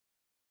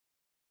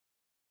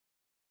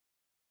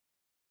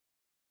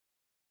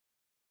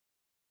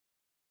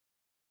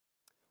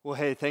Well,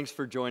 hey, thanks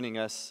for joining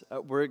us.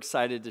 We're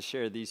excited to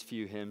share these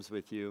few hymns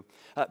with you.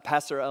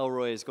 Pastor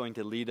Elroy is going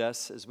to lead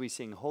us as we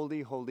sing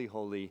Holy, Holy,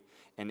 Holy,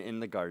 and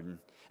In the Garden.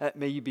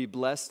 May you be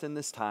blessed in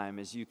this time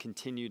as you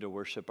continue to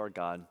worship our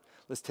God.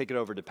 Let's take it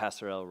over to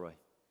Pastor Elroy.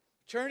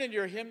 Turn in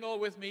your hymnal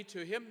with me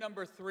to hymn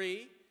number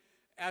 3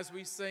 as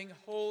we sing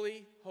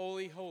Holy,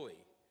 Holy, Holy,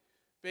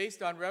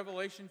 based on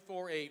Revelation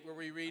 4:8, where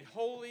we read,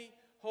 Holy,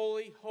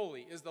 Holy,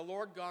 Holy is the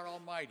Lord God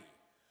Almighty,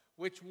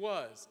 which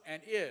was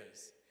and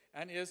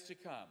is to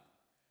come.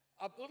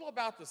 A little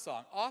about the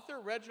song.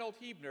 Author Reginald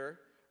Heebner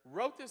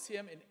wrote this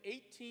hymn in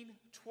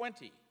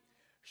 1820.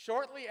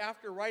 Shortly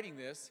after writing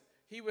this,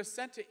 he was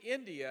sent to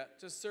India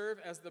to serve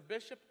as the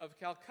Bishop of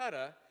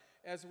Calcutta,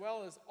 as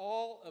well as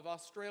all of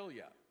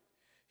Australia.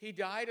 He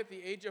died at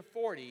the age of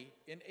 40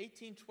 in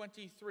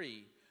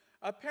 1823,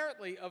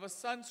 apparently of a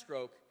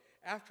sunstroke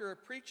after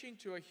preaching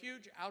to a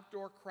huge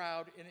outdoor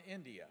crowd in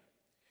India.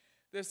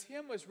 This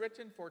hymn was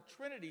written for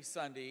Trinity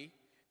Sunday,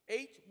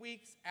 8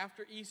 weeks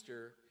after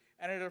Easter,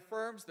 and it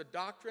affirms the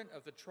doctrine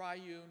of the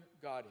triune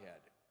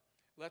Godhead.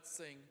 Let's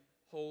sing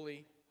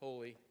Holy,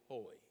 Holy,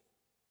 Holy.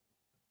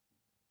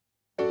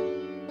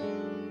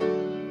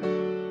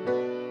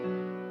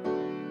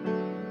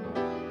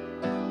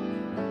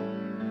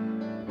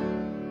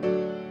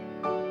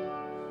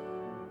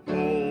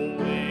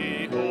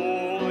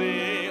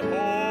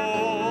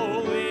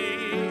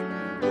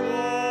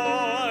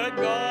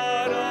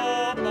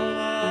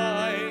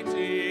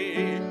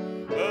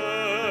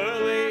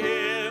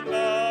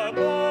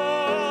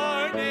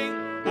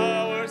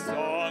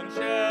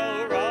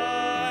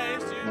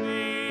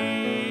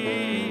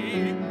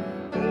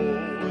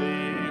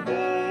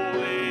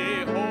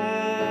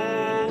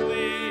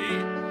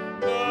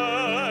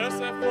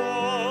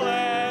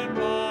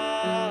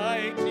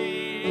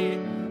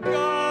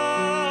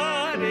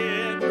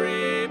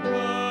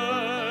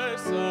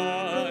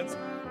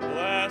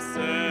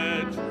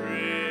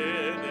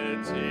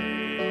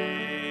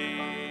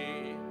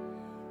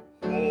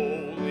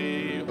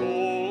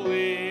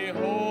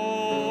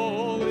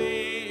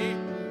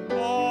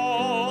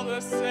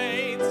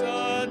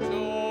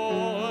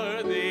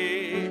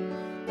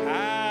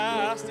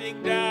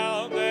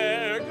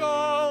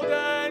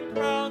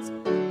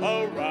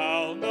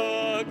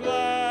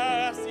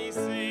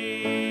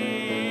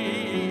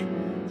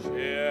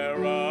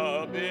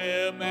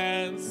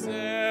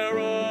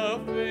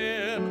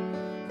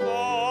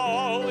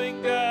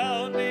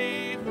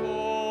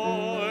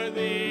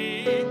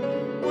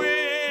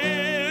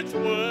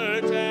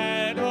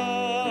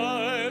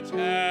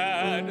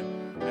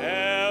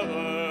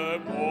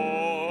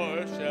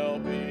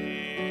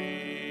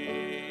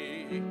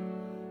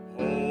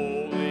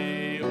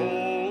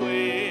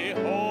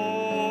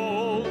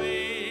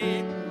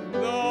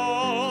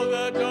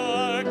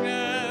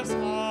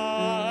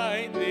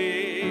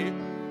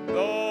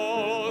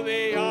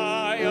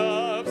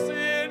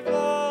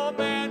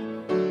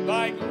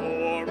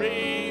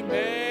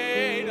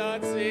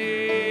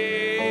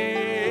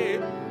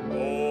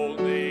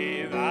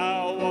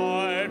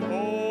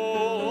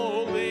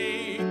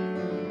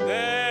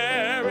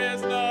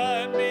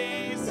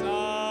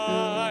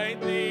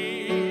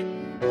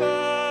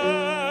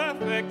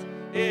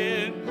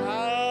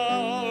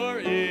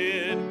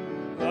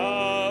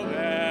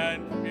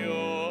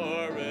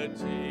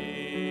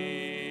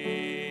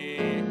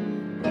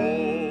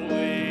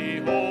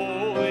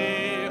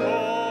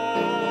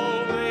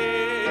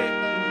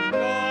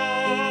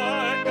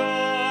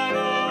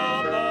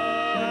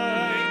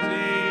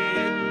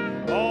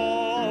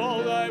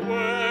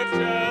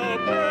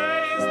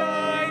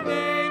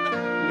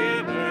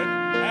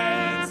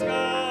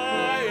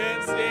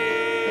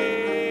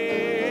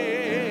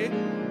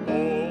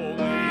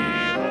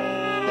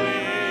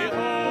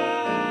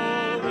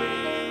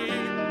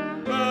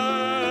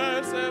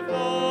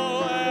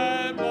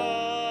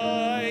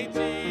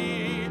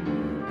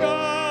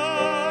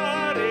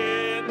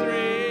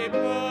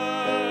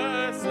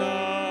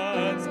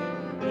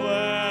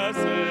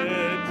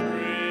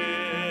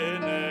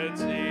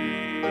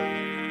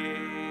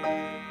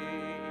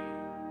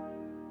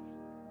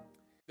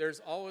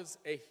 There's always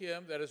a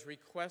hymn that is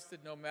requested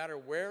no matter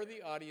where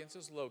the audience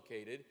is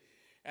located,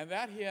 and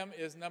that hymn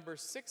is number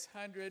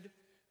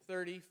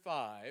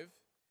 635.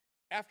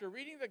 After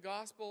reading the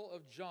Gospel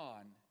of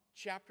John,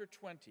 chapter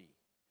 20,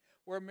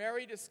 where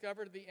Mary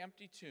discovered the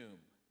empty tomb,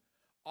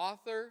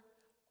 author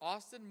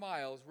Austin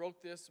Miles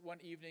wrote this one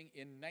evening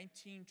in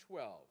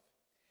 1912.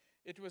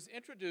 It was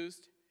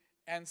introduced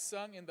and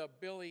sung in the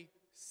Billy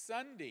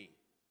Sunday,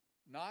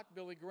 not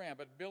Billy Graham,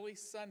 but Billy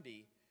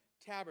Sunday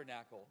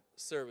Tabernacle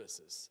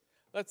services.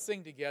 Let's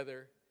sing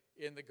together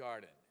In the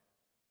Garden.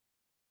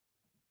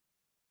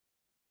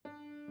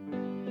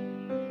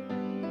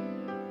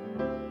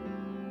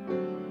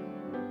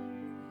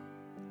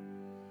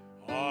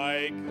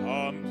 I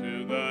come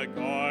to the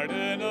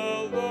garden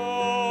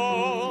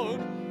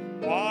alone,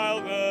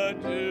 while the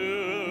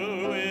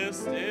dew is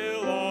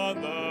still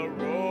on the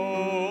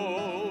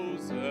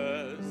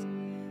roses,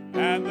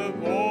 and the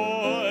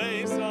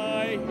voice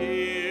I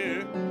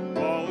hear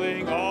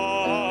calling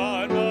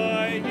on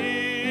my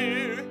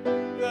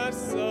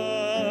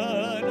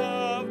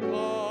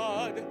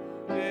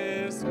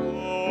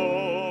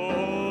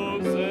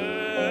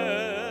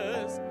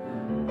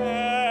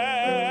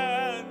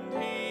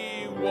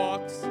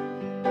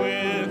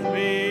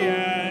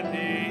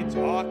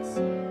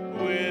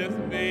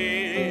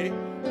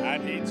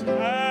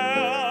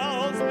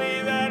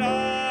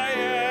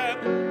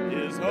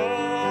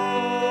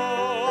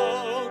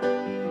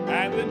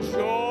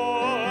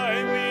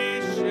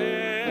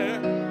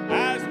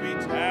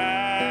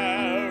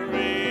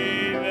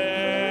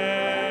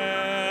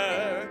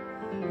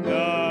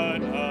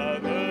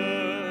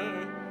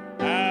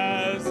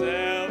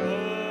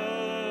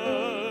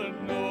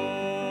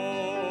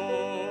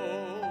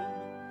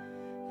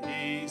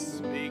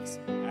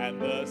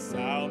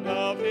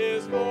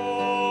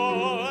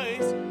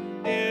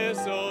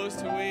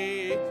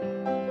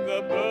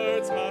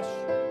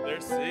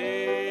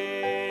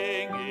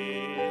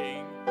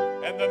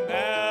the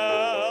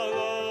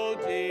melody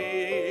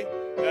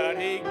that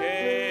he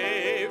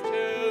gave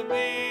to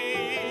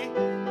me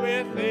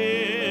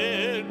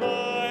within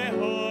my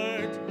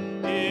heart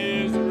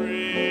is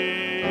ringing.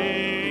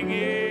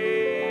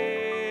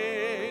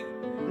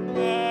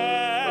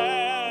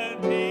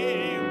 And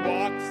he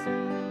walks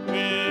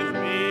with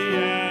me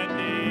and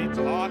he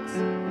talks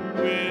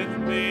with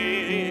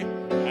me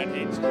and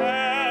he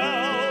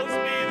tells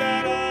me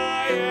that I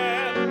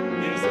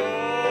am his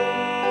own,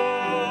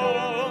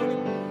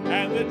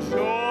 and the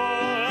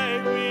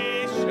joy we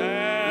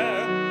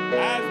share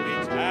as we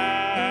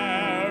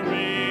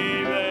tarry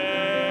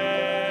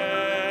there,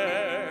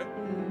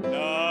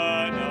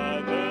 none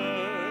other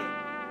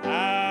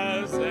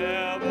has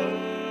ever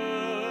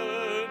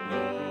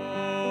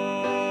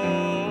known.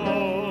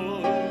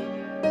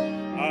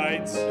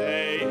 I'd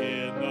stay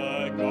in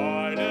the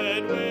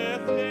garden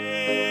with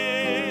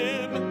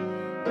him,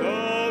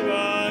 though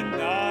the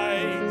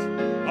night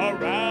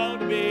around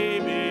me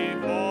be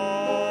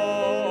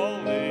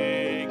falling,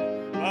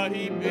 but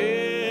he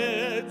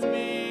bids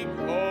me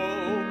go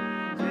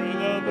through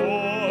the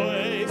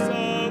voice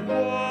of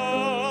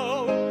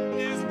woe.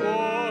 His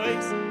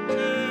voice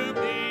to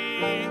me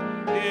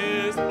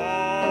is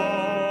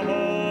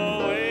calling,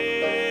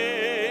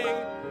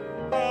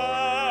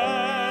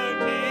 and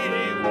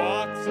he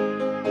walks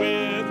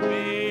with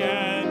me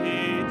and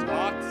he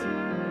talks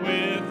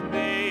with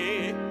me,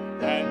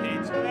 and he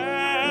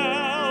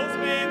tells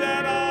me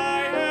that I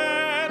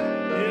am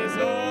his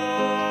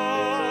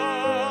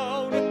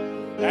own,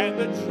 and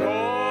the joy